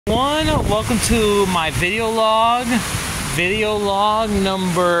everyone, welcome to my video log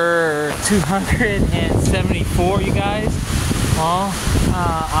number 274, you guys. Well,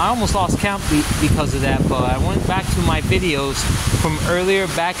 I almost lost count because of that, but I went back to my videos from earlier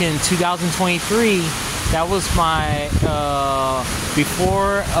back in 2023. That was my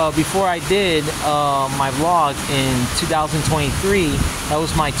before I did my vlog in 2023. That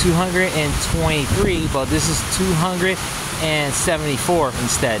was my 223, but this is 274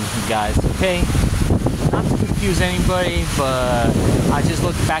 instead, you guys. Okay, not to confuse anybody, but I just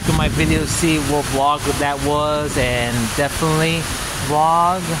looked back at my videos, see what vlog that was, and definitely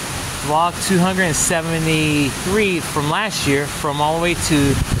vlog 273 from last year, from all the way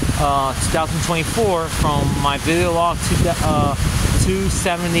to 2024, from my video log to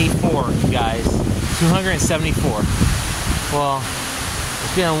 274, you guys. 274. Well,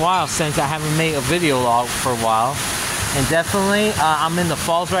 it's been a while since I haven't made a video log for a while, and definitely I'm in the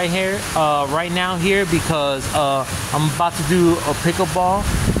falls right now here, because I'm about to do a pickleball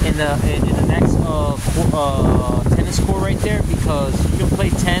in the next tennis court right there, because you can play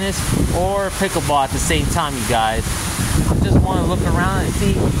tennis or pickleball at the same time, you guys. I just want to look around and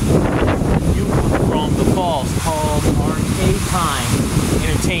see the view from the falls, called Arcade Time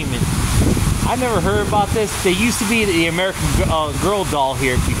Entertainment. I've never heard about this. There used to be the American Girl doll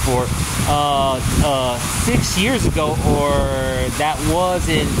here before, 6 years ago, or that was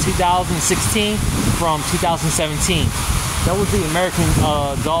in 2016 from 2017. That was the American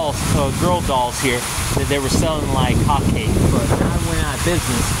girl dolls here that they were selling like hotcakes, but now it went out of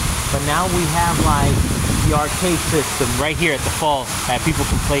business. But now we have like the arcade system right here at the falls that people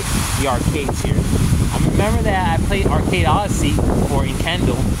can play the arcades here. I remember that I played Arcade Odyssey before in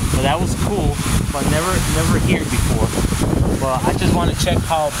Kendall, so that was cool, but never here before. But I just want to check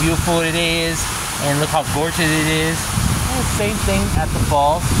how beautiful it is, and look how gorgeous it is. And same thing at the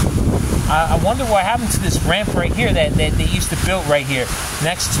falls. I wonder what happened to this ramp right here that they used to build right here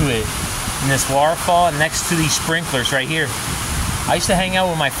next to it, in this waterfall, next to these sprinklers right here. I used to hang out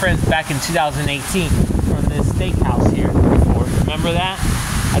with my friends back in 2018 from this steakhouse here before. Remember that?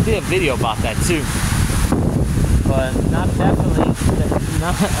 I did a video about that too. But not definitely.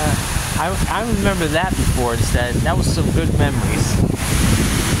 I remember that before instead. That was some good memories.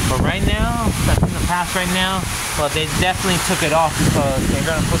 But right now, that's in the past right now. But they definitely took it off because they're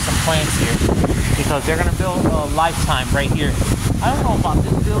gonna put some plants here. Because they're gonna build a Lifetime right here. I don't know about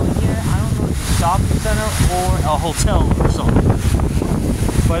this building here. I don't know if it's a shopping center or a hotel or something.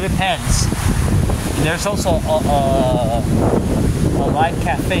 But it depends. And there's also a live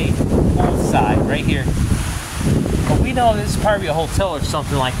cafe outside right here. But we know this is probably a hotel or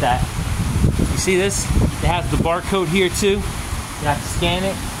something like that. You see this? It has the barcode here too. You have to scan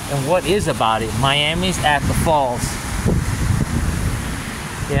it. And what is about it? Miami's at the falls.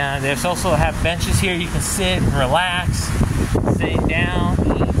 Yeah, there's also have benches here. You can sit, relax, sit down,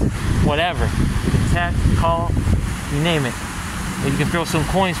 eat, whatever. You can text, call, you name it. And you can throw some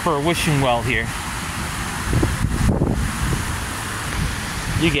coins for a wishing well here.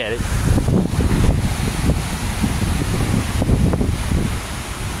 You get it.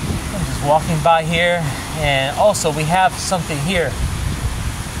 I'm just walking by here, and also we have something here.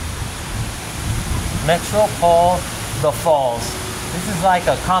 Metro Paul the Falls. This is like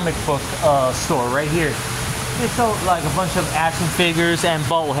a comic book store right here. They sell like a bunch of action figures and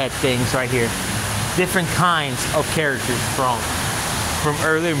bobblehead things right here. Different kinds of characters from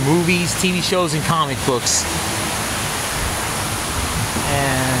earlier movies, TV shows, and comic books.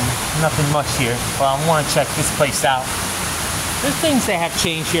 And nothing much here, but I want to check this place out. There's things that have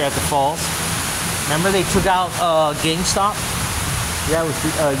changed here at the falls. Remember they took out GameStop? That was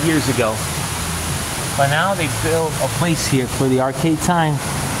years ago. But now they built a place here for the Arcade Time.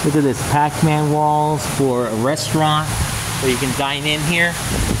 Look at this, Pac-Man walls for a restaurant where you can dine in here.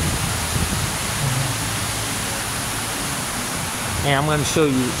 And I'm going to show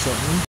you something.